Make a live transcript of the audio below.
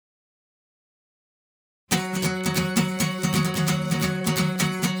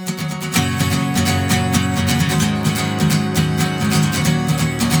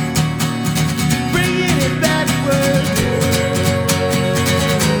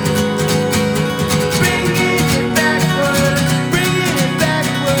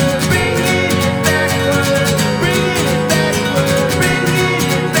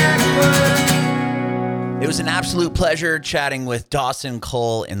pleasure chatting with Dawson,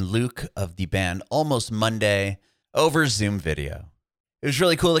 Cole, and Luke of the band Almost Monday over Zoom video. It was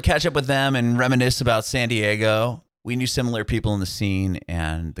really cool to catch up with them and reminisce about San Diego. We knew similar people in the scene,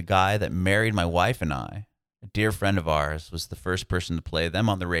 and the guy that married my wife and I, a dear friend of ours, was the first person to play them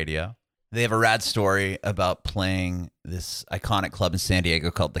on the radio. They have a rad story about playing this iconic club in San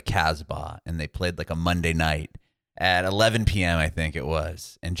Diego called the Casbah, and they played like a Monday night at 11 p.m., I think it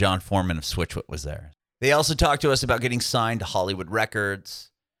was, and John Foreman of Switchfoot was there. They also talked to us about getting signed to Hollywood Records,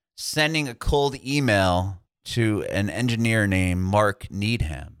 sending a cold email to an engineer named Mark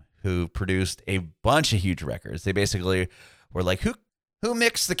Needham, who produced a bunch of huge records. They basically were like, who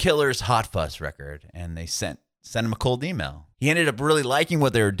mixed the Killers' Hot Fuzz record? And they sent him a cold email. He ended up really liking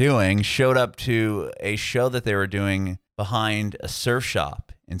what they were doing, showed up to a show that they were doing behind a surf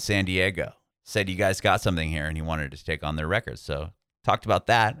shop in San Diego, said, you guys got something here, and he wanted to take on their records. So talked about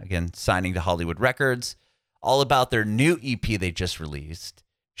that, again, signing to Hollywood Records, all about their new EP they just released,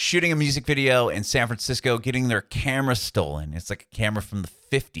 shooting a music video in San Francisco, getting their camera stolen. It's like a camera from the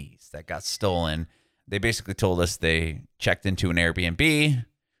 50s that got stolen. They basically told us they checked into an Airbnb,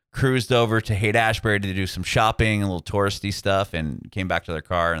 cruised over to Haight-Ashbury to do some shopping, a little touristy stuff, and came back to their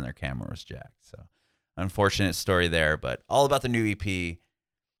car and their camera was jacked. So unfortunate story there, but all about the new EP,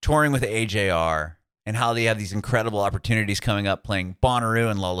 touring with AJR, and how they have these incredible opportunities coming up, playing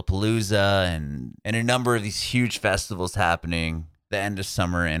Bonnaroo and Lollapalooza and a number of these huge festivals happening the end of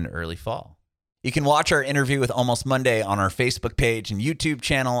summer and early fall. You can watch our interview with Almost Monday on our Facebook page and YouTube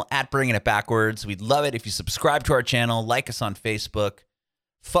channel at Bringing It Backwards. We'd love it if you subscribe to our channel, like us on Facebook,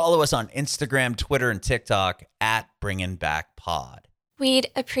 follow us on Instagram, Twitter, and TikTok at Bringing Back Pod.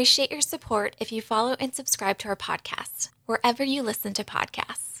 We'd appreciate your support if you follow and subscribe to our podcast, wherever you listen to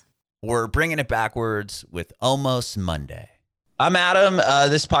podcasts. We're Bringing It Backwards with Almost Monday. I'm Adam.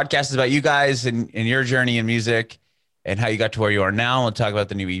 This podcast is about you guys and your journey in music and how you got to where you are now. We'll talk about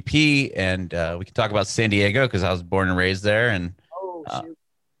the new EP, and we can talk about San Diego because I was born and raised there. And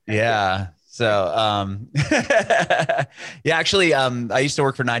yeah. So, yeah, actually, I used to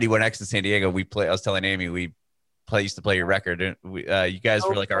work for 91X in San Diego. I was telling Amy, used to play your record. You guys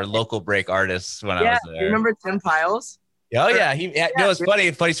were like our local break artists when I was there. You remember Tim Piles? Oh yeah, it's funny.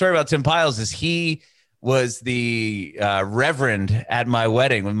 Funny story about Tim Piles is he was the reverend at my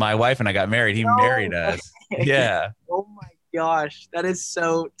wedding when my wife and I got married. He married us. Yeah. Oh my gosh, that is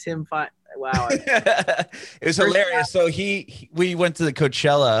so Tim Piles. Wow. It was hilarious. So we went to the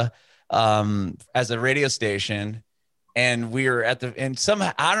Coachella as a radio station, and we were and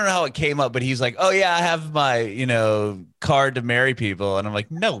somehow, I don't know how it came up, but he's like, oh yeah, I have my, card to marry people. And I'm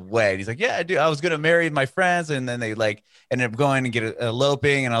like, no way. And he's like, yeah, I do. I was going to marry my friends. And then they ended up going and get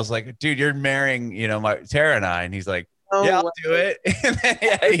eloping. And I was like, dude, you're marrying, my Tara and I. And he's like, yeah, I'll do it. And then,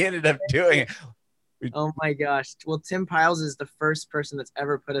 he ended up doing it. Oh my gosh. Well, Tim Piles is the first person that's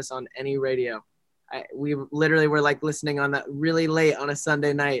ever put us on any radio. We literally were like listening on that really late on a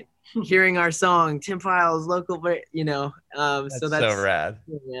Sunday night, hearing our song, Tim Piles, local, That's so rad.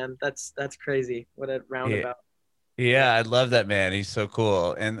 Yeah, man, that's crazy. What a roundabout. Yeah, I love that, man. He's so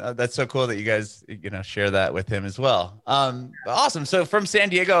cool. And that's so cool that you guys, share that with him as well. Awesome. So from San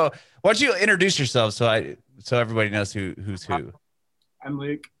Diego, why don't you introduce yourself so everybody knows who's who? I'm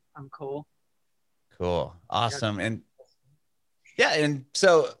Luke. I'm Cole. Cool. Awesome. And yeah, and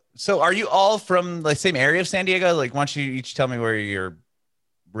so are you all from the same area of San Diego? Like, why don't you each tell me where you're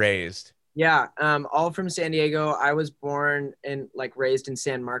raised? Yeah, all from San Diego. I was born and raised in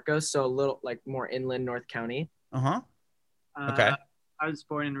San Marcos, so a little more inland North County. Okay. I was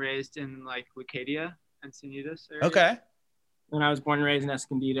born and raised in Leucadia and Encinitas area. Okay. And I was born and raised in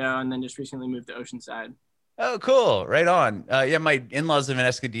Escondido, and then just recently moved to Oceanside. Oh, cool. Right on. Yeah, my in-laws live in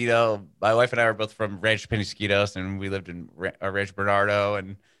Escondido. My wife and I were both from Rancho Penasquitos, and we lived in Rancho Bernardo.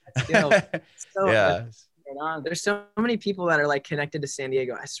 And yeah. There's so many people that are connected to San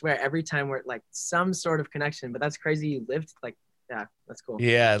Diego. I swear, every time we're some sort of connection. But that's crazy. You lived yeah, that's cool.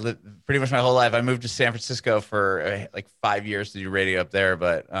 Yeah, pretty much my whole life. I moved to San Francisco for 5 years to do radio up there.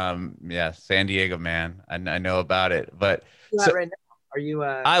 But yeah, San Diego, man, I know about it. But right now, are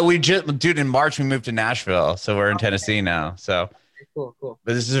you? Dude, in March we moved to Nashville, so we're in Tennessee now. So. Cool.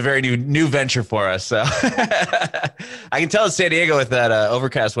 But this is a very new venture for us. So I can tell it's San Diego with that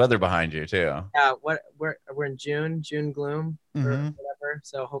overcast weather behind you too. Yeah, we're in June gloom or whatever.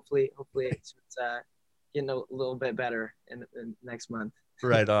 So hopefully it's getting a little bit better in next month.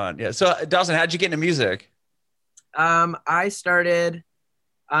 Right on. Yeah. So Dawson, how'd you get into music? I started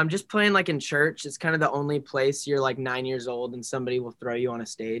just playing in church. It's kind of the only place you're 9 years old and somebody will throw you on a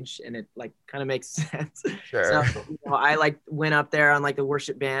stage, and it kind of makes sense. Sure. So I went up there on the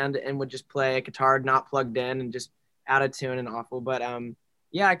worship band and would just play a guitar not plugged in and just out of tune and awful. But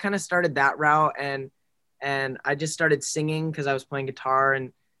yeah, I kind of started that route, and I just started singing because I was playing guitar,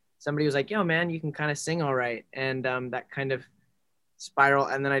 and somebody was like, yo man, you can kind of sing all right. And that kind of spiral.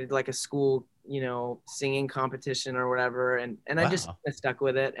 And then I did like a school, you know, singing competition or whatever. And I just stuck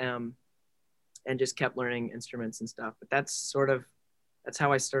with it and just kept learning instruments and stuff. But that's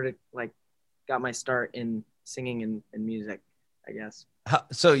how I started, like got my start in singing and music, I guess.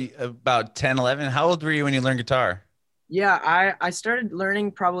 So about 10, 11, how old were you when you learned guitar? Yeah, I started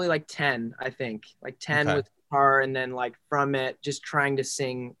learning probably like 10, I think, like 10 with guitar, and then like from it, just trying to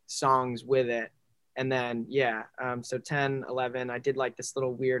sing songs with it. And then, yeah, so 10, 11, I did like this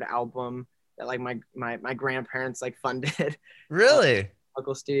little weird album that like my grandparents like funded. Really?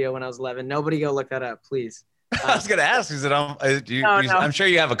 Local studio when I was 11. Nobody go look that up, please. I was going to ask, is it on, no. I'm sure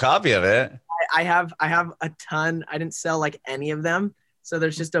you have a copy of it. I have a ton. I didn't sell like any of them. So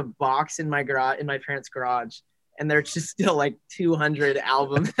there's just a box in my garage, in my parents' garage. And there's just still like 200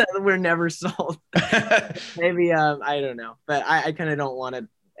 albums that were never sold. Maybe, I don't know, but I kind of don't want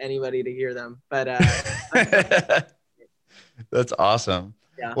anybody to hear them, but that's awesome.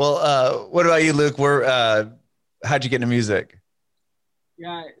 Yeah. Well, what about you, Luke? How'd you get into music?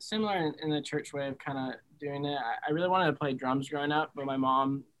 Yeah, similar in the church way of kind of doing it. I really wanted to play drums growing up, but my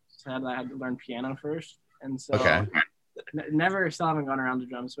mom said I had to learn piano first. And so still haven't gone around to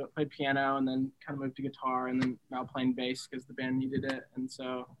drums, but played piano and then kind of moved to guitar, and then now playing bass because the band needed it. And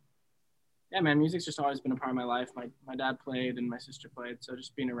so, yeah, man, music's just always been a part of my life. My dad played and my sister played, so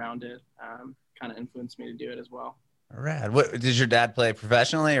just being around it kind of influenced me to do it as well. Rad. What did your dad play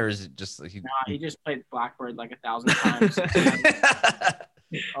professionally, or is it just like No, he just played Blackbird like 1,000 times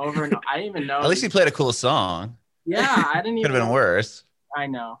over and over. I didn't even know. At least he played a cool song. Yeah, I didn't even. Could have been worse. I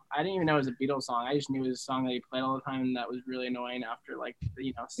know. I didn't even know it was a Beatles song. I just knew it was a song that he played all the time, and that was really annoying after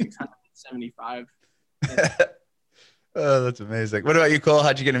 675. Oh, that's amazing. What about you, Cole?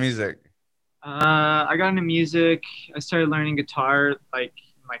 How'd you get into music? I got into music. I started learning guitar like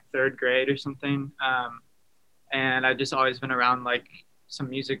in like 3rd grade or something. And I've just always been around like some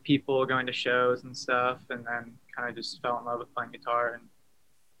music people, going to shows and stuff, and then kind of just fell in love with playing guitar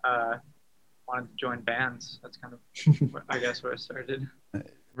and wanted to join bands. That's kind of, I guess, where I started.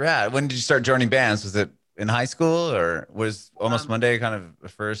 Rad. When did you start joining bands? Was it in high school, or was Almost Monday kind of the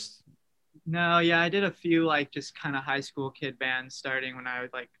first? No, yeah, I did a few like just kind of high school kid bands starting when I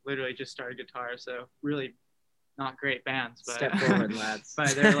like literally just started guitar. So really not great bands, but step forward, lads. But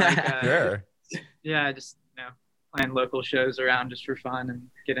they're like, sure. Yeah, just playing local shows around just for fun and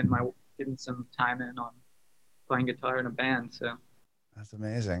getting some time in on playing guitar in a band. So that's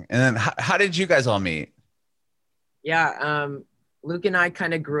amazing. And then how did you guys all meet? Yeah, Luke and I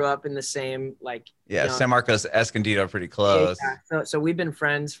kind of grew up in the same San Marcos, Escondido, pretty close. Yeah. So we've been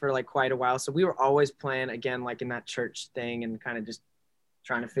friends for like quite a while. So we were always playing again, like in that church thing, and kind of just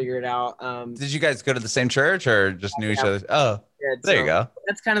trying to figure it out. Did you guys go to the same church or just knew each other? Oh, there you go.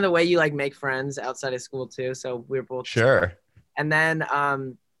 That's kind of the way you like make friends outside of school too. So we were both sure. And then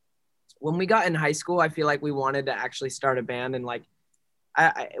when we got in high school, I feel like we wanted to actually start a band, and like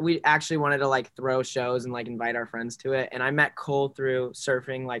we actually wanted to like throw shows and like invite our friends to it. And I met Cole through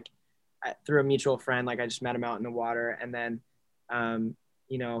surfing, like through a mutual friend. Like I just met him out in the water, and then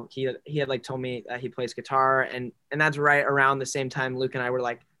he had like told me that he plays guitar, and that's right around the same time Luke and I were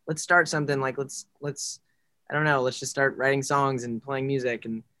like, let's start something, like let's I don't know, let's just start writing songs and playing music.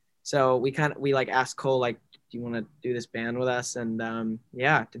 And so we like asked Cole, like, do you want to do this band with us? And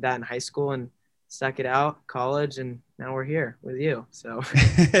did that in high school and stuck it out, college, and now we're here with you. So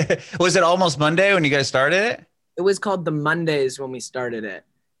was it Almost Monday when you guys started it? It was called the Mondays when we stared it.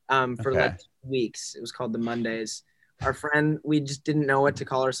 For like 2 weeks, it was called the Mondays. Our friend, we just didn't know what to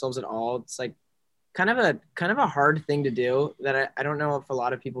call ourselves at all. It's like kind of a hard thing to do that I don't know if a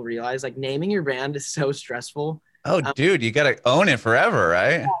lot of people realize. Like naming your band is so stressful. Oh, dude, you got to own it forever,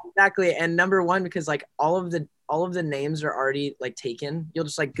 right? Yeah, exactly. And number one, because like all of the names are already like taken. You'll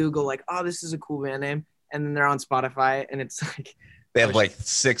just like Google like, oh, this is a cool band name, and then they're on Spotify, and it's like they have like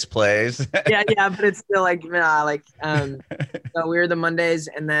 6 plays. yeah, but it's still like so we were the Mondays,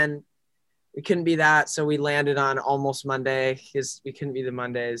 and then we couldn't be that, so we landed on Almost Monday because we couldn't be the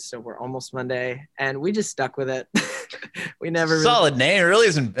Mondays, so we're Almost Monday, and we just stuck with it. We never solid name. It really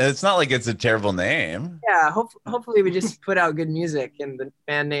isn't. It's not like it's a terrible name. Yeah, hopefully we just put out good music and the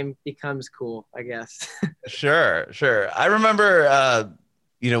band name becomes cool, I guess. Sure. I remember,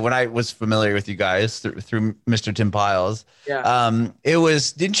 when I was familiar with you guys through Mr. Tim Piles. Yeah. It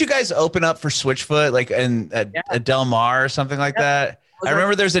was. Didn't you guys open up for Switchfoot like at Del Mar or something like that? I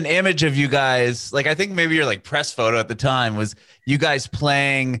remember there's an image of you guys, like I think maybe your like press photo at the time was you guys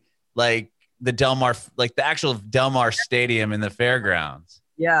playing like the Del Mar, like the actual Del Mar Stadium in the fairgrounds.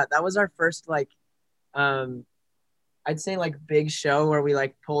 Yeah, that was our first like, I'd say like big show where we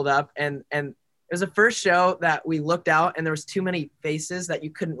like pulled up and it was the first show that we looked out and there was too many faces that you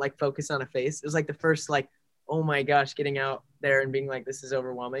couldn't like focus on a face. It was like the first like, oh my gosh, getting out there and being like, this is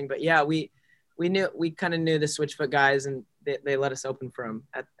overwhelming. But yeah, we kind of knew the Switchfoot guys and they let us open for them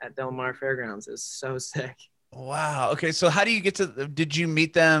at Del Mar Fairgrounds. It was so sick. Wow. Okay. So how do you get to, did you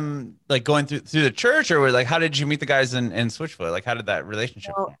meet them like going through the church, or like, how did you meet the guys in Switchfoot? Like, how did that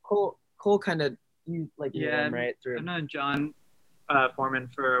relationship? Well, Cole kind of, you like, knew them, right? I've known John Foreman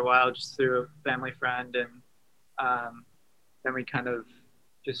for a while, just through a family friend. And then we kind of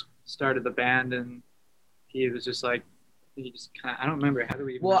just started the band, and he was just like, he just kind of, I don't remember, how do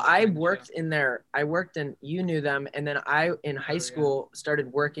we even I worked in, you knew them, and then I in high school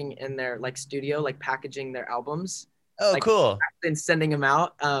started working in their like studio, like packaging their albums. Oh, like, cool. And sending them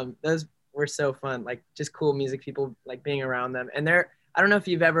out. Those were so fun, like just cool music people, like being around them. And I don't know if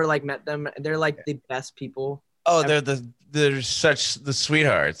you've ever like met them, they're like the best people. Oh, they're such the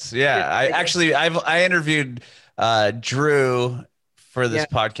sweethearts. Yeah. I interviewed Drew for this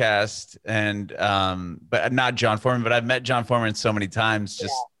podcast, and but not John Foreman, but I've met John Foreman so many times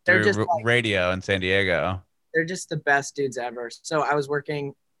just through radio in San Diego. They're just the best dudes ever. So I was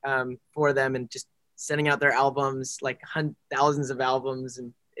working for them and just sending out their albums, like thousands of albums,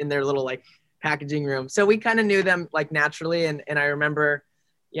 and in their little like packaging room. So we kind of knew them like naturally. And I remember,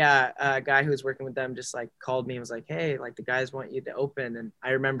 a guy who was working with them just like called me and was like, hey, like the guys want you to open. And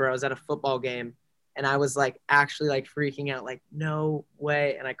I remember I was at a football game and I was like actually like freaking out, like no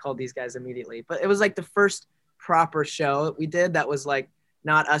way. And I called these guys immediately. But it was like the first proper show we did that was like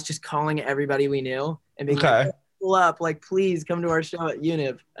not us just calling everybody we knew and being like, pull up, like please come to our show at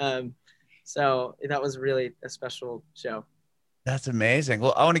Univ. So that was really a special show. That's amazing.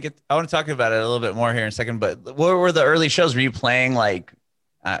 Well, I want to talk about it a little bit more here in a second, but what were the early shows? Were you playing like,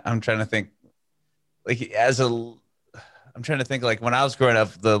 I'm trying to think like I'm trying to think like when I was growing up,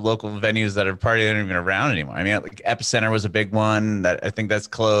 the local venues that are probably not even around anymore. I mean, like Epicenter was a big one that I think that's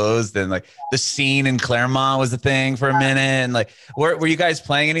closed. And like the Scene in Claremont was the thing for a minute. And like, were you guys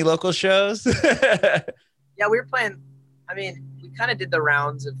playing any local shows? Yeah, we were playing. I mean, we kind of did the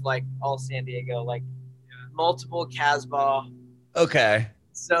rounds of like all San Diego, like multiple Casbah. Okay.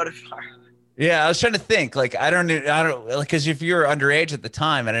 Soda Bar. Yeah, I was trying to think. Like, I don't like, because if you were underage at the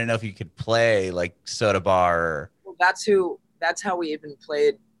time, I didn't know if you could play like Soda Bar. Well, that's how we even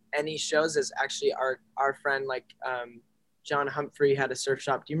played any shows. Is actually our friend like John Humphrey had a surf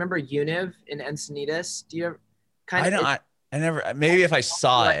shop. Do you remember Univ in Encinitas? Do you ever I never. Maybe if I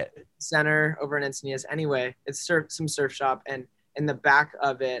saw it. Center over in Encinitas. Anyway, it's some surf shop, and in the back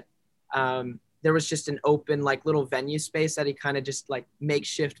of it, there was just an open like little venue space that he kind of just like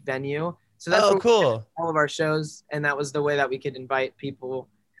makeshift venue. So that's cool. All of our shows, and that was the way that we could invite people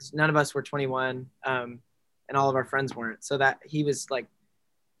because none of us were 21, and all of our friends weren't. So that he was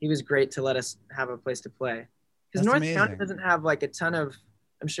great to let us have a place to play. Because North County doesn't have like a ton of.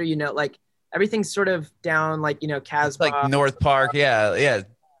 I'm sure you know, like everything's sort of down, like Casbah, like North Park. Yeah,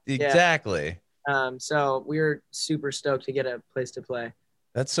 exactly. So we were super stoked to get a place to play.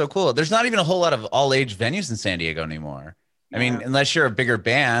 That's so cool. There's not even a whole lot of all age venues in San Diego anymore. I mean, unless you're a bigger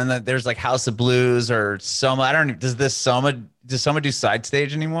band, there's like House of Blues or Soma. Does Soma do side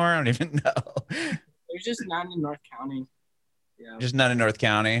stage anymore? I don't even know. There's just none in North County. Yeah. Just none in North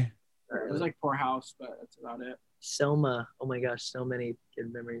County. There's like Poorhouse, but that's about it. Soma. Oh my gosh, so many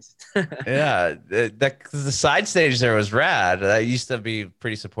good memories. Yeah, the side stage there was rad. I used to be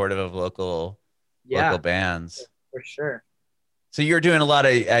pretty supportive of local bands. For sure. So you're doing a lot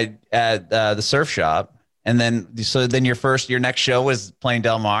at the surf shop. And then your next show was playing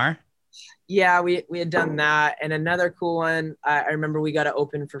Del Mar? Yeah, we had done that. And another cool one, I remember we got to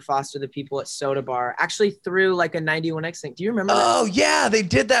open for Foster the People at Soda Bar, actually through like a 91X thing. Do you remember that? Oh, yeah, they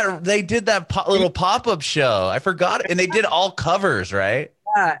did that. They did that little pop-up show. I forgot. And they did all covers, right?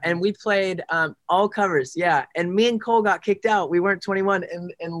 Yeah, and we played all covers. Yeah, and me and Cole got kicked out. We weren't 21.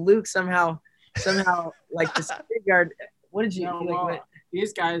 And Luke somehow like the security guard, what did you like?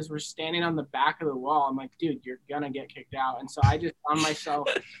 These guys were standing on the back of the wall. I'm like, dude, you're gonna get kicked out. And so I just found myself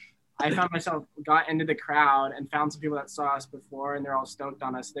got into the crowd and found some people that saw us before, and they're all stoked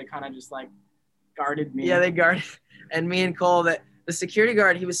on us. They kind of just like guarded me. Yeah, they guarded. And me and Cole, the security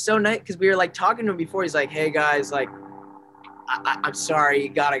guard, he was so nice because we were like talking to him before. He's like, hey guys, like, I'm sorry, you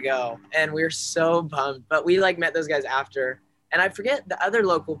gotta go. And we were so bummed, but we like met those guys after. And I forget the other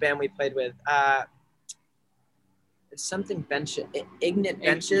local band we played with. It's something Benches, Ignite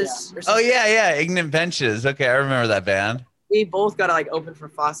Benches. Yeah. Oh yeah, Ignite Benches. Okay, I remember that band. we both got to like open for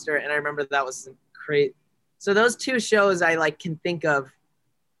Foster, and I remember that was great. So those two shows I like can think of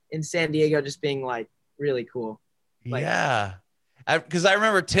in San Diego just being like really cool. Like, yeah. Because I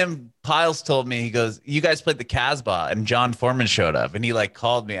remember Tim Piles told me, he goes, you guys played the Casbah and John Foreman showed up, and he like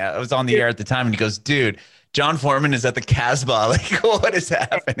called me. I was on the air at the time, and he goes, dude, John Foreman is at the Casbah. Like, what is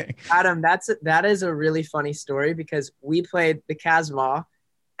happening? Adam, that is a really funny story because we played the Casbah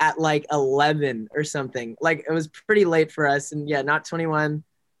at like 11 or something. Like it was pretty late for us, and yeah, not 21.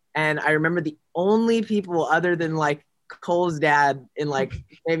 And I remember the only people other than like Cole's dad and like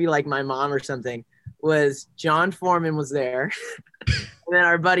maybe like my mom or something was John Foreman was there. And then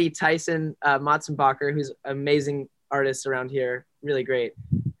our buddy Tyson Matzenbacher, who's an amazing artist around here, really great.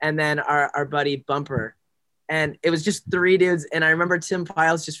 And then our buddy Bumper. And it was just three dudes. And I remember Tim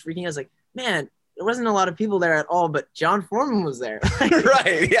Piles just freaking out. I was like, man, there wasn't a lot of people there at all, but John Foreman was there.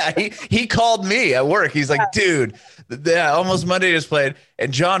 Right. Yeah. He called me at work. He's like, dude, Almost Monday just played.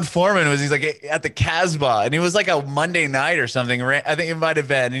 And John Foreman he's like at the Casbah. And it was like a Monday night or something. I think it might have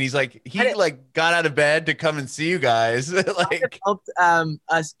been. And he's like, he like got out of bed to come and see you guys. Like helped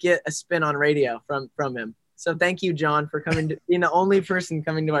us get a spin on radio from him. So thank you, John, for being the only person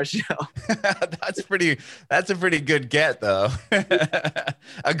coming to our show. That's a pretty good get, though. A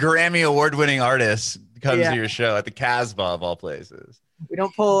Grammy award-winning artist comes to your show at the Casbah of all places. We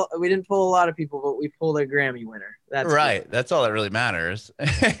didn't pull a lot of people, but we pulled a Grammy winner. That's right. Good. That's all that really matters.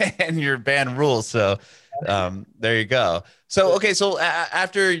 And your band rules. So there you go. So, okay. So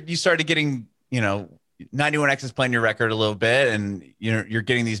after you started getting, 91X is playing your record a little bit, and you're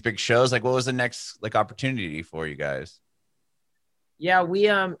getting these big shows. Like, what was the next like opportunity for you guys? Yeah, we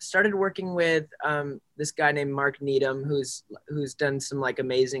started working with this guy named Mark Needham, who's done some like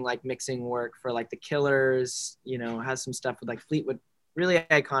amazing like mixing work for like the Killers. Has some stuff with like Fleetwood. Really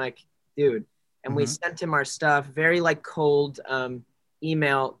iconic dude. And we sent him our stuff, very like cold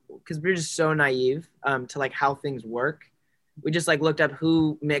email, because we're just so naive to like how things work. We just like looked up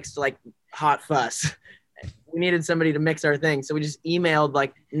who mixed like Hot Fuss. We needed somebody to mix our thing. So we just emailed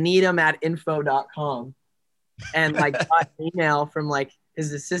like needham@info.com and like got an email from like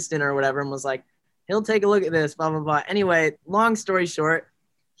his assistant or whatever and was like, he'll take a look at this, blah, blah, blah. Anyway, long story short,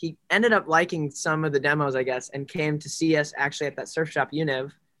 he ended up liking some of the demos, I guess, and came to see us actually at that surf shop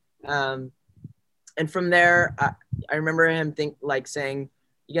Univ. And from there, I remember him saying,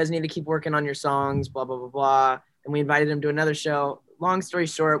 you guys need to keep working on your songs, blah, blah, blah, blah. And we invited him to another show. Long story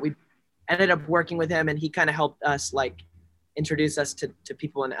short, we ended up working with him, and he kind of helped us like introduce us to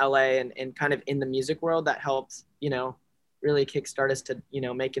people in LA and kind of in the music world that helped, really kickstart us to,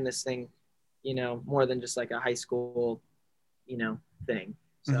 making this thing, more than just like a high school, thing.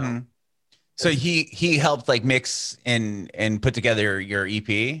 So, so he helped like mix and put together your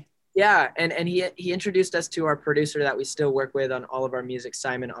EP. Yeah. And he introduced us to our producer that we still work with on all of our music,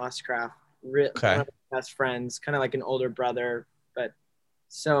 Simon Ostcraft, one of our best friends, kind of like an older brother, but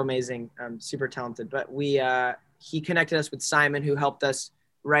so amazing, super talented. But he connected us with Simon, who helped us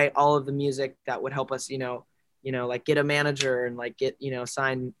write all of the music that would help us, like get a manager and like get,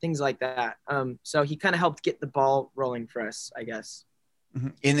 sign things like that. So he kind of helped get the ball rolling for us, I guess.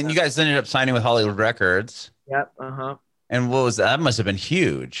 And then you guys ended up signing with Hollywood Records. Yep. And what was that? That must have been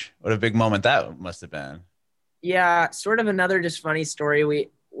huge. What a big moment that must have been. Yeah, sort of another just funny story. We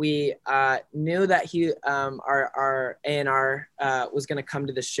knew that he our A&R was gonna come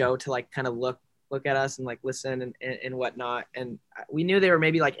to the show to like kind of look at us and like listen and whatnot. And we knew they were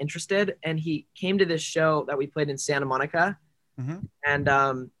maybe like interested. And he came to this show that we played in Santa Monica, and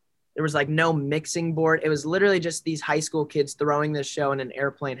there was like no mixing board. It was literally just these high school kids throwing this show in an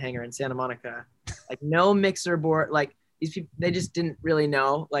airplane hangar in Santa Monica. Like no mixer board. Like these people, they just didn't really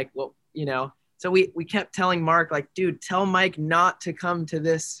know like what, So we kept telling Mark, like, dude, tell Mike not to come to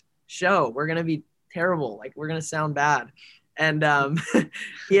this show. We're going to be terrible. Like we're going to sound bad. And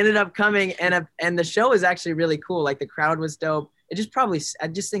he ended up coming, and the show was actually really cool. Like the crowd was dope. I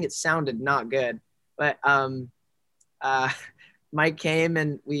just think it sounded not good. But Mike came,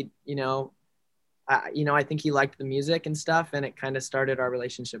 and we, I think he liked the music and stuff, and it kind of started our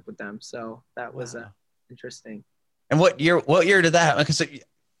relationship with them. So that was interesting. And what year did that happen? Because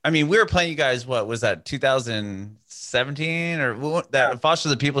we were playing you guys. What was that? 2017 or that Foster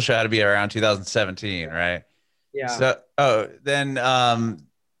the People show had to be around 2017, right? Yeah. So, then,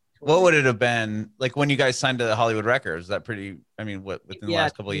 what would it have been like when you guys signed to the Hollywood Records? Is that pretty? Within the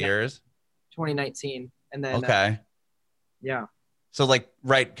last couple of years? 2019, and then okay. Yeah. So like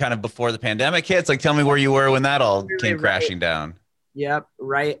right kind of before the pandemic hits. Like, tell me where you were when that all came crashing down. Yep.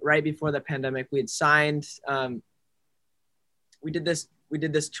 Right before the pandemic, we had signed. We did this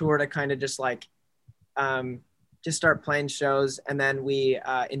tour to kind of just like just start playing shows. And then we,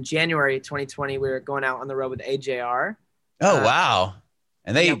 in January 2020, we were going out on the road with AJR. Oh, wow.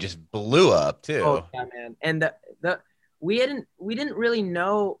 And they just blew up too. Oh yeah, man. And we didn't really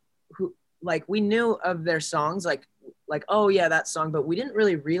know who, like, we knew of their songs, like, oh yeah, that song, but we didn't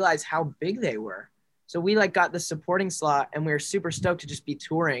really realize how big they were. So we like got the supporting slot, and we were super stoked to just be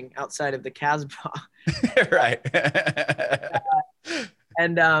touring outside of the Casbah. Right.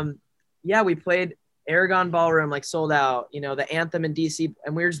 And yeah, we played Aragon Ballroom, like sold out, you know, the Anthem in DC,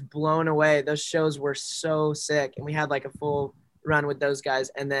 and we were just blown away. Those shows were so sick, and we had like a full run with those guys.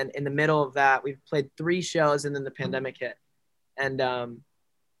 And then in the middle of that, we played 3 shows, and then the pandemic hit. And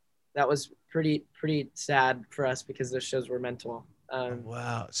that was pretty sad for us because those shows were mental.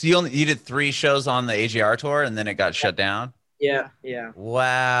 Wow. So you did 3 shows on the AJR tour, and then it got shut down? Yeah.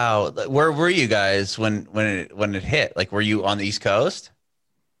 Wow. Where were you guys when it hit? Like, were you on the East Coast?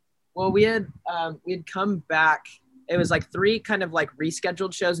 Well, we'd come back. It was like 3 kind of like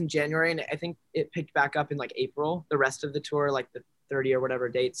rescheduled shows in January, and I think it picked back up in like April, the rest of the tour, like the 30 or whatever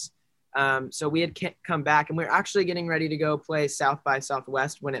dates. So we had come back, and we were actually getting ready to go play South by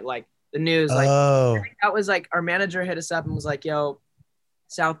Southwest when it, like, the news, like, I think that was like, our manager hit us up and was like, yo,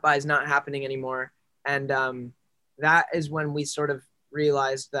 South by is not happening anymore. And that is when we sort of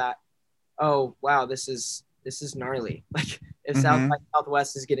realized that, oh wow, this is gnarly. Like, if South by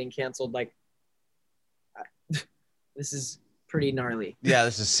Southwest is getting canceled, like, this is pretty gnarly. Yeah,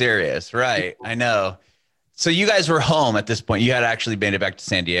 this is serious. Right. I know. So you guys were home at this point. You had actually made it back to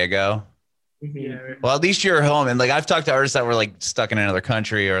San Diego. Yeah. Well, at least you're home. And like, I've talked to artists that were like stuck in another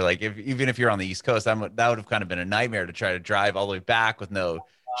country, or like, even if you're on the East Coast, that would have kind of been a nightmare to try to drive all the way back with no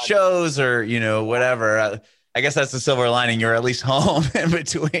shows or, you know, whatever. I guess that's the silver lining. You're at least home in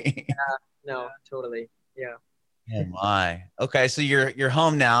between. Yeah, no, totally. Yeah. Oh my. Okay. So you're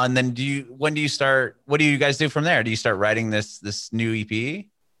home now. And then when do you start? What do you guys do from there? Do you start writing this new EP?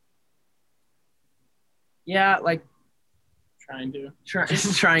 Yeah. Like, Trying to.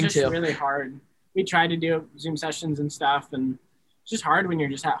 trying just to. really hard. We tried to do Zoom sessions and stuff, and it's just hard when you're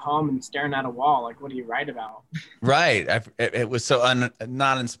just at home and staring at a wall. Like, what do you write about? Right. It was so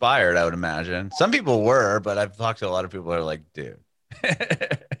not inspired, I would imagine. Some people were, but I've talked to a lot of people who are like, dude.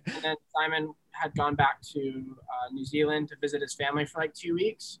 And then Simon had gone back to New Zealand to visit his family for like 2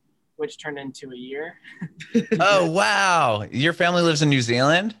 weeks, which turned into a year. Oh, wow. Your family lives in New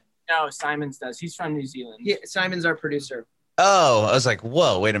Zealand? No, Simon's does. He's from New Zealand. Yeah, Simon's our producer. Oh, I was like,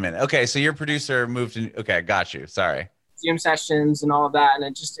 whoa, wait a minute. Okay, so your producer moved to, okay, got you. Sorry. Zoom sessions and all of that, and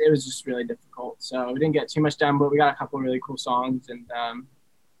it was just really difficult. So we didn't get too much done, but we got a couple of really cool songs, and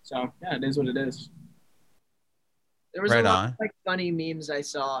so yeah, it is what it is. There was a lot of like funny memes I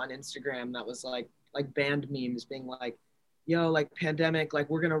saw on Instagram that was like band memes being like, yo, like, pandemic, like,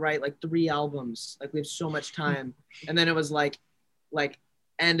 we're gonna write like 3 albums, like, we have so much time. And then it was like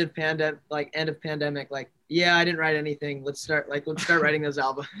end of pandemic, like, yeah, I didn't write anything, let's start writing those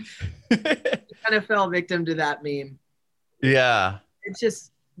albums. Kind of fell victim to that meme. Yeah. It's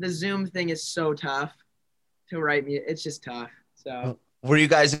just, the Zoom thing is so tough to write me. It's just tough. So were you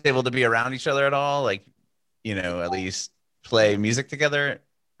guys able to be around each other at all? Like, you know, at least play music together,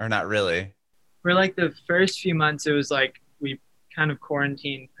 or not really? For like the first few months, it was like we kind of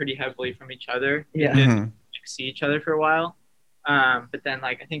quarantined pretty heavily from each other. Yeah. We didn't like, see each other for a while. But then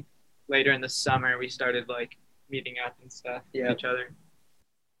like, I think later in the summer, we started like meeting up and stuff with each other.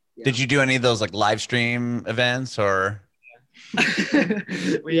 Yeah. Did you do any of those like live stream events or?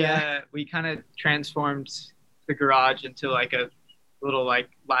 We kind of transformed the garage into like a little like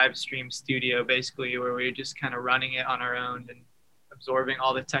live stream studio, basically, where we were just kind of running it on our own and absorbing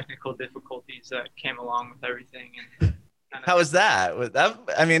all the technical difficulties that came along with everything. And how was that?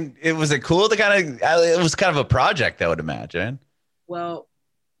 I mean, was it cool to it was kind of a project, I would imagine. Well,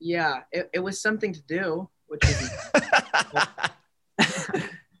 yeah, it was something to do, which is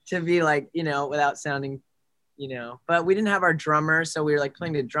to be like, you know, without sounding, you know, but we didn't have our drummer. So we were like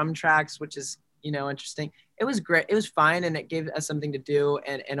playing the drum tracks, which is, you know, interesting. It was great. It was fine. And it gave us something to do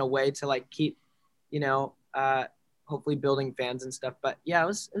and a way to like keep, you know, hopefully building fans and stuff. But yeah, it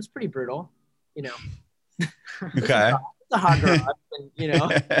was pretty brutal, you know. Okay. It's a hot garage, and, you know.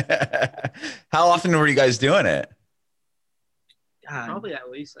 How often were you guys doing it? God, probably at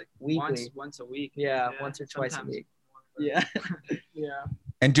least like weekly. once a week. Yeah, once or twice a week. Yeah. Yeah.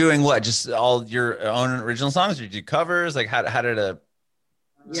 And doing what? Just all your own original songs, or did you do covers? Like, how did a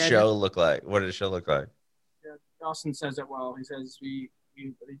show look like? What did a show look like? Yeah, Dawson says it well. He says we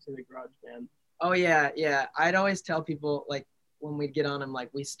to the garage band. Oh yeah. I'd always tell people, like, when we'd get on them, like,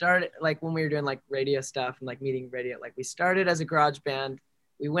 we started, like, when we were doing like radio stuff and like meeting radio, like, we started as a garage band,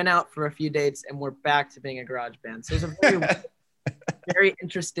 we went out for a few dates and we're back to being a garage band. So it was a very, very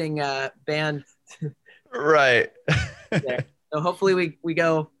interesting band. Right. There. So hopefully we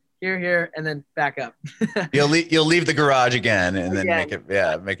go here, and then back up. You'll leave the garage again and then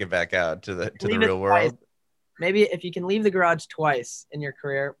Again. make it back out to the Leave real it world. twice. Maybe if you can leave the garage twice in your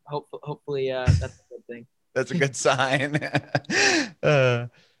career, hopefully that's a good thing. That's a good sign.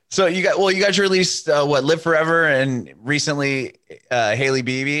 So you guys released what, Live Forever, and recently Haley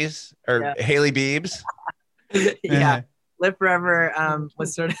Beebs or Haley Beebs. Yeah, Live Forever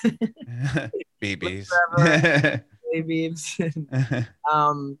was sort of BBs. Haley Beebs.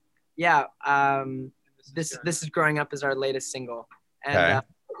 This is Growing Up is our latest single, and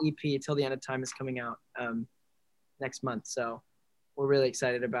EP Till the End of Time is coming out next month. So we're really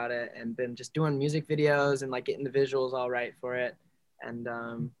excited about it, and been just doing music videos and like getting the visuals all right for it, and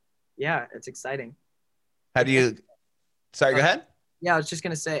it's exciting. How do you? Sorry, go ahead. Yeah, I was just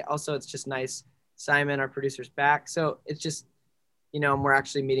gonna say. Also, it's just nice. Simon, our producer's back, so it's just, we're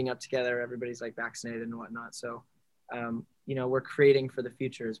actually meeting up together. Everybody's like vaccinated and whatnot, so we're creating for the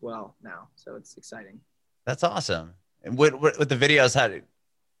future as well now. So it's exciting. That's awesome. And what with the videos? How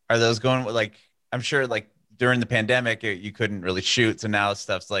are those going? Like, I'm sure like during the pandemic you couldn't really shoot, so now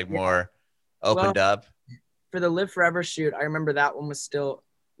stuff's like more opened up. For the Live Forever shoot, I remember that one was still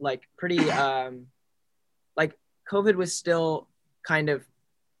like pretty like COVID was still kind of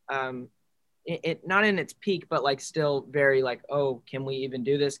it not in its peak, but like still very like, oh, can we even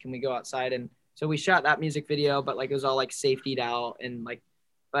do this? Can we go outside? And so we shot that music video, but like it was all like safetied out and like,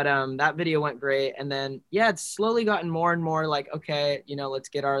 but that video went great. And then it's slowly gotten more and more like, okay, let's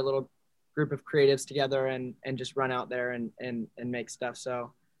get our little group of creatives together and just run out there and make stuff.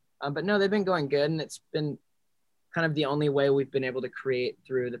 So but no, they've been going good, and it's been kind of the only way we've been able to create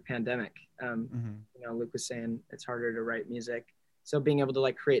through the pandemic. Luke was saying it's harder to write music, so being able to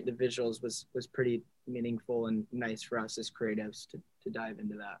like create the visuals was pretty meaningful and nice for us as creatives to dive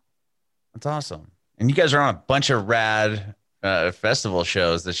into that. That's awesome. And you guys are on a bunch of rad festival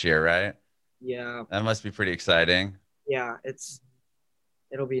shows this year, right? Yeah, that must be pretty exciting. Yeah,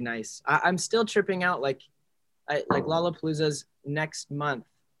 it'll be nice. I'm still tripping out. Like Lollapalooza's next month,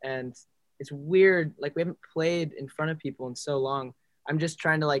 and it's weird. Like we haven't played in front of people in so long. I'm just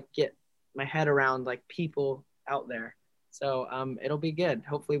trying to like get my head around like people out there. So it'll be good.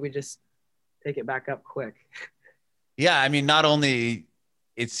 Hopefully we just take it back up quick. Yeah, I mean, not only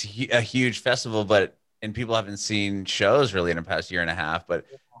it's a huge festival, and people haven't seen shows really in the past year and a half, but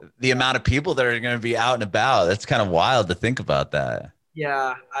the amount of people that are going to be out and about, that's kind of wild to think about that.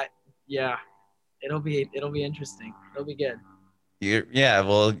 Yeah, it'll be interesting. It'll be good.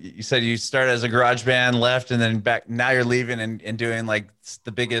 Well, you said you started as a garage band, left, and then back. Now you're leaving and doing like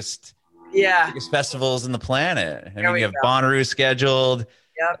the biggest festivals in the planet. I mean, you have Bonnaroo scheduled.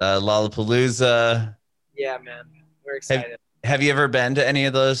 Yep. Lollapalooza. Yeah, man, we're excited. Have you ever been to any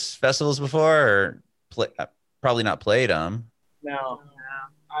of those festivals before, or probably not played them? No.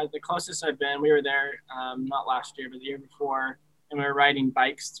 The closest I've been, we were there not last year, but the year before, and we were riding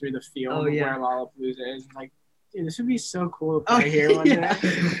bikes through the field where Lollapalooza is. Like, dude, this would be so cool to play here one day.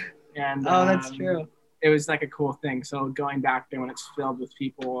 And that's true. It was like a cool thing. So going back there when it's filled with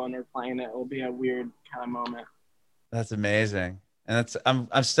people and we're playing it will be a weird kind of moment. That's amazing. And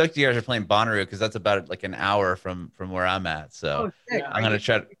I'm stoked you guys are playing Bonnaroo, because that's about like an hour from where I'm at. So I'm gonna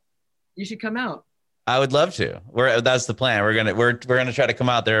try. You should come out. I would love to. That's the plan. We're gonna try to come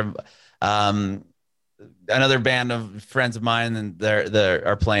out there. Another band of friends of mine, and they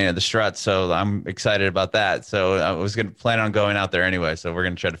are playing at the Struts, so I'm excited about that. So I was gonna plan on going out there anyway. So we're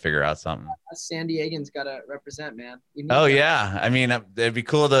gonna try to figure out something. San Diegans gotta represent, man. Yeah, I mean, it'd be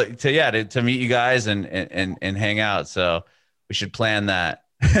cool to meet you guys and hang out. So we should plan that.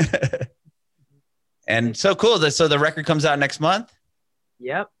 And so cool. So the record comes out next month.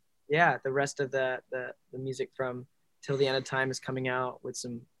 Yep. Yeah. The rest of the music from Till the End of Time is coming out with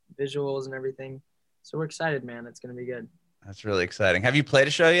some visuals and everything. So we're excited, man. It's going to be good. That's really exciting. Have you played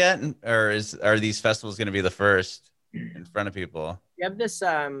a show yet? Or are these festivals going to be the first in front of people? We have this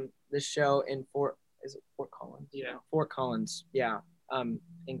show in Fort Collins? Yeah. Fort Collins. Yeah.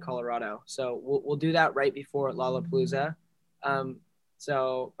 In Colorado. So we'll do that right before Lollapalooza.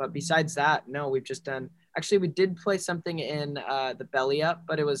 But besides that, no, we've just done, actually we did play something in the Belly Up,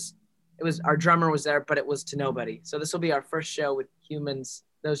 but it was our drummer was there, but it was to nobody. So this will be our first show with humans.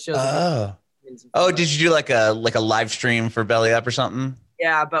 Those shows. Oh, did you do like a live stream for Belly Up or something?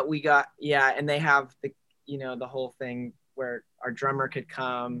 Yeah, but and they have the whole thing where our drummer could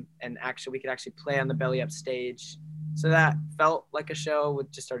come and we could actually play on the Belly Up stage. So that felt like a show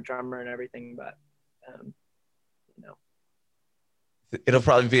with just our drummer and everything, but It'll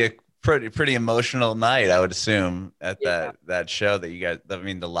probably be a pretty emotional night, I would assume, at Yeah. that show that you guys, I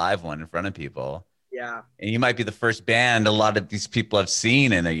mean, the live one in front of people. Yeah. And you might be the first band a lot of these people have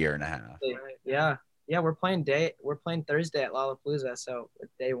seen in a year and a half. Yeah. Yeah. We're playing Thursday at Lollapalooza. So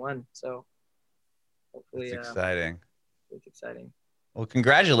it's day one. So hopefully It's exciting. it's exciting. Well,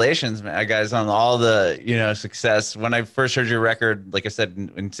 congratulations, man, guys, on all the, success. When I first heard your record, like I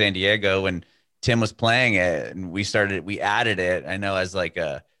said, in San Diego, when Tim was playing it and we added it, I know, as like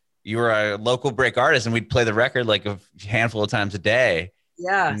you were a local break artist, and we'd play the record like a handful of times a day.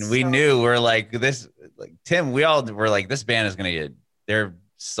 Yeah. And we knew, we're like, this, like Tim, we all were like, this band is going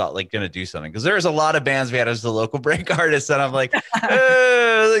to do something. Cause there's a lot of bands we had as the local break artists. And I'm like,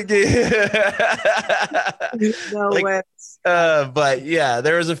 no like, way. But yeah,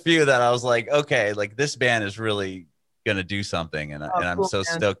 there was a few that I was like, okay, like this band is really going to do something. And I'm cool, so man.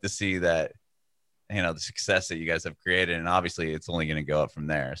 stoked to see that, the success that you guys have created. And obviously it's only going to go up from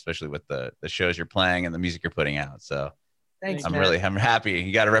there, especially with the shows you're playing and the music you're putting out. So Thanks, I'm man. I'm happy.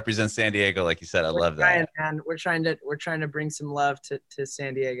 You got to represent San Diego. Like you said, I love that. Man. We're trying to bring some love to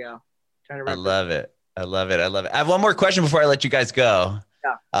San Diego. I love it. I have one more question before I let you guys go.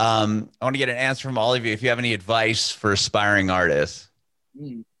 Yeah. I want to get an answer from all of you. If you have any advice for aspiring artists.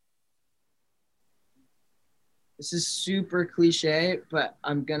 This is super cliche, but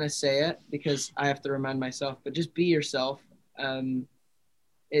I'm going to say it because I have to remind myself, but just be yourself.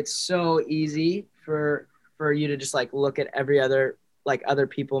 It's so easy for you to just like look at every other, like other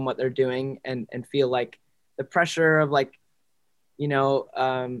people and what they're doing and feel like the pressure of like,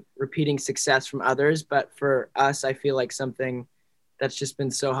 repeating success from others. But for us, I feel like something that's just been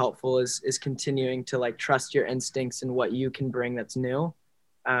so helpful is continuing to like trust your instincts and what you can bring that's new.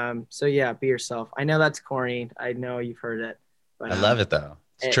 So yeah, be yourself. I know that's corny. I know you've heard it, but I love it though.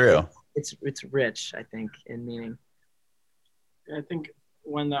 It's true. It's rich, I think, in meaning. I think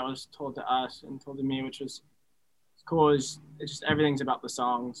when that was told to us and told to me, which was cool, is it's just everything's about the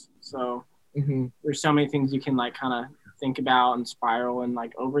songs. So there's so many things you can like kind of think about and spiral and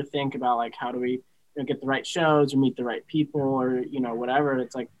like overthink about, like how do we get the right shows or meet the right people or whatever.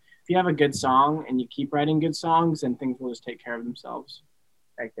 It's like if you have a good song and you keep writing good songs, then things will just take care of themselves.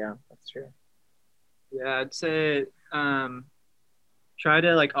 Heck yeah, that's true. Yeah, I'd say try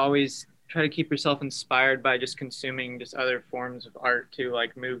to keep yourself inspired by just consuming just other forms of art too,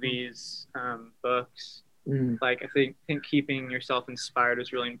 like movies, books. Like I think keeping yourself inspired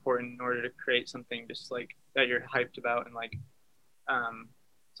is really important in order to create something just like that you're hyped about and like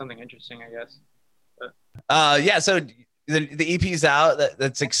something interesting, I guess. Yeah, so the EP's out.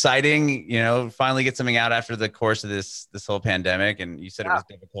 That's exciting. Finally get something out after the course of this whole pandemic. And you said it was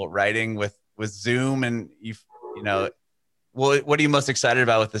difficult writing with Zoom, and what are you most excited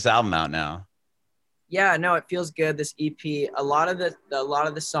about with this album out now? Yeah, no, it feels good. This EP, a lot of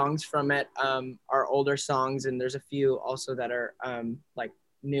the songs from it are older songs, and there's a few also that are like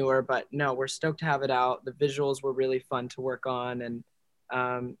newer. But no, we're stoked to have it out. The visuals were really fun to work on, and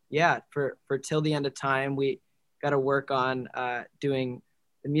for Till the End of Time, we got to work on doing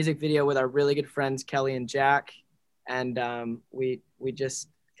the music video with our really good friends Kelly and Jack, and we just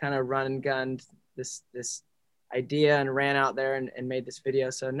kind of run and gunned this idea and ran out there and made this video.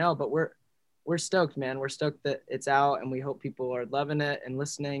 So no, but we're stoked, man. We're stoked that it's out, and we hope people are loving it and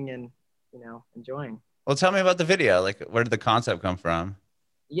listening and enjoying. Well, tell me about the video. Like, where did the concept come from?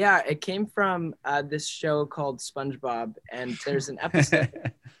 Yeah, it came from this show called SpongeBob, and there's an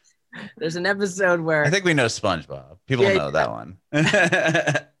episode. There's an episode where I think we know SpongeBob. People know that one.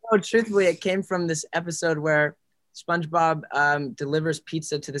 No, truthfully, it came from this episode where SpongeBob delivers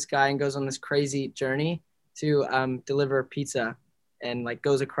pizza to this guy and goes on this crazy journey to deliver pizza, and like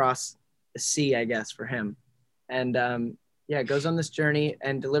goes across the sea, I guess, for him. And goes on this journey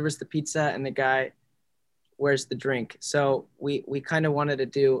and delivers the pizza, and the guy wears the drink. So we kind of wanted to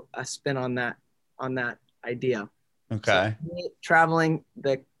do a spin on that idea. Okay. So traveling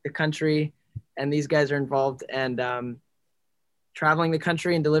the country, and these guys are involved, and traveling the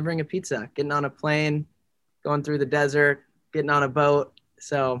country and delivering a pizza, getting on a plane, going through the desert, getting on a boat.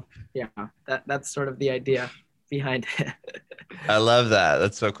 So yeah, that's sort of the idea behind it. I love that.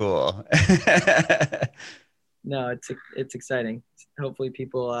 That's so cool. No, it's exciting. Hopefully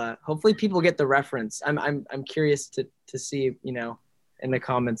people get the reference. I'm curious to see, in the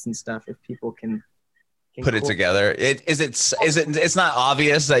comments and stuff, if people can put it together. It's not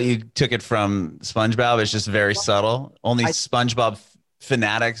obvious that you took it from SpongeBob. It's just very subtle. Only SpongeBob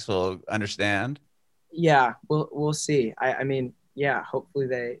fanatics will understand. Yeah, we'll see. I mean, yeah,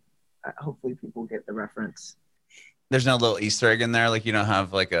 hopefully people get the reference. There's no little Easter egg in there, like you don't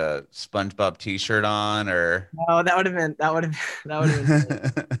have like a SpongeBob T-shirt on, or. Oh, that would have been.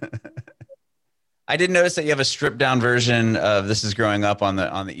 I did notice that you have a stripped down version of "This Is Growing Up" on the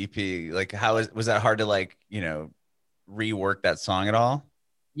EP. Like, was that hard to like rework that song at all?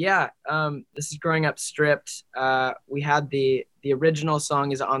 Yeah, This Is Growing Up stripped. We had the original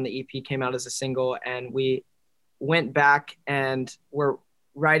song is on the EP, came out as a single, and we went back and were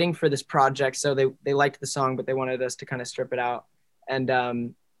writing for this project. So they liked the song, but they wanted us to kind of strip it out. And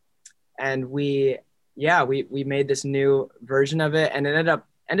we made this new version of it, and it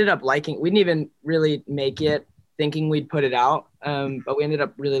ended up liking. We didn't even really make it thinking we'd put it out, but we ended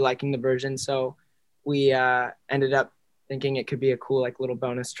up really liking the version. So we ended up thinking it could be a cool like little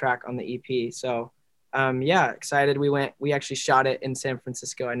bonus track on the EP. So excited. We actually shot it in San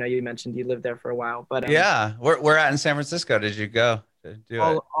Francisco. I know you mentioned you lived there for a while, but where at in San Francisco did you go to do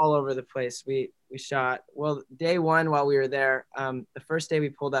it? All over the place. We shot, well, day one while we were there. The first day we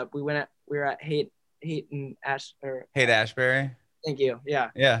pulled up, we were at Haight Ashbury. Thank you.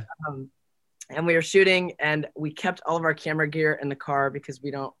 Yeah. And we were shooting, and we kept all of our camera gear in the car because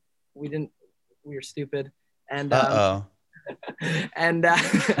we were stupid. And and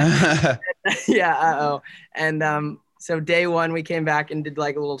so day one we came back and did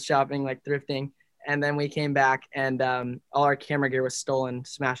like a little shopping, like thrifting, and then we came back and all our camera gear was stolen,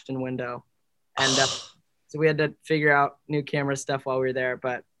 smashed in window, and so we had to figure out new camera stuff while we were there.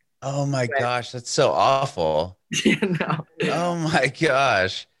 But oh my gosh, that's so awful. No. Oh my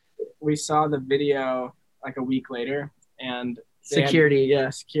gosh. We saw the video like a week later, and security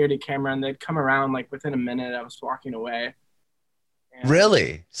camera, and they'd come around like within a minute. I was walking away. And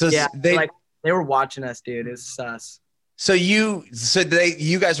really? So yeah, they were watching us, dude. It was sus. So you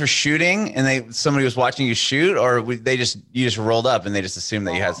guys were shooting, and somebody was watching you shoot, or you just rolled up and they just assumed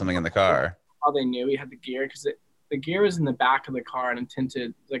that you had something in the car? How they knew we had the gear, because the gear was in the back of the car and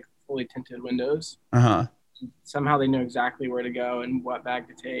tinted, like fully tinted windows. Somehow they knew exactly where to go and what bag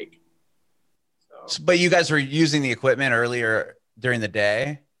to take. So, but you guys were using the equipment earlier during the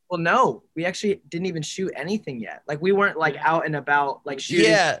day? Well, no, we actually didn't even shoot anything yet. Like we weren't like out and about like shooting.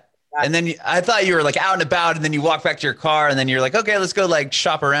 Yeah. And then I thought you were like out and about, and then you walk back to your car, and then you're like, okay, let's go like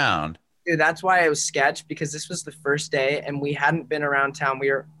shop around. Dude, that's why it was sketch, because this was the first day and we hadn't been around town. We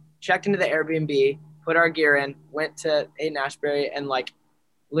were checked into the Airbnb, put our gear in, went to Haight Ashbury, and like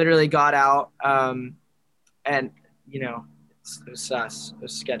literally got out. And it was sus. It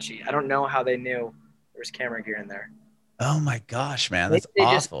was sketchy. I don't know how they knew there was camera gear in there. Oh my gosh, man, that's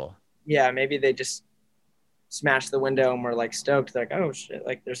awful. Maybe they just smashed the window and were like stoked. They're like, oh shit,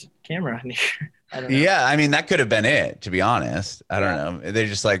 like there's a camera in here. I don't know. Yeah, I mean that could have been it, to be honest. I don't know. They're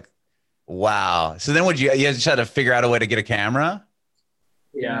just like, wow. So then you just had to figure out a way to get a camera?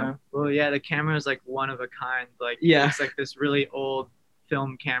 Yeah. Well, yeah, the camera is like one of a kind. Like it's like this really old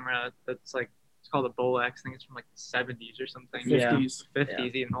film camera that's like, it's called a Bolex. I think it's from like the 70s or something. 50s,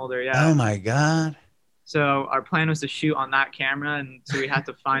 even older. Yeah. Oh my God. So our plan was to shoot on that camera, and so we had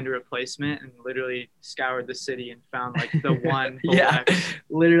to find a replacement, and literally scoured the city and found like the one Bolex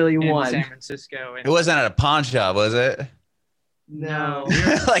literally in one San Francisco. And it wasn't at a pawn shop, was it? No.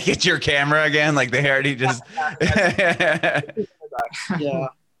 Like it's your camera again, like the Heritage just. Yeah.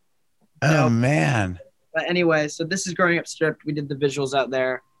 Oh man. But anyway, so This Is Growing Up stripped. We did the visuals out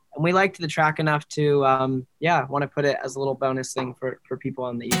there, and we liked the track enough to want to put it as a little bonus thing for people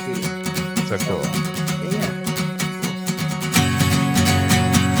on the EP. So cool. Yeah.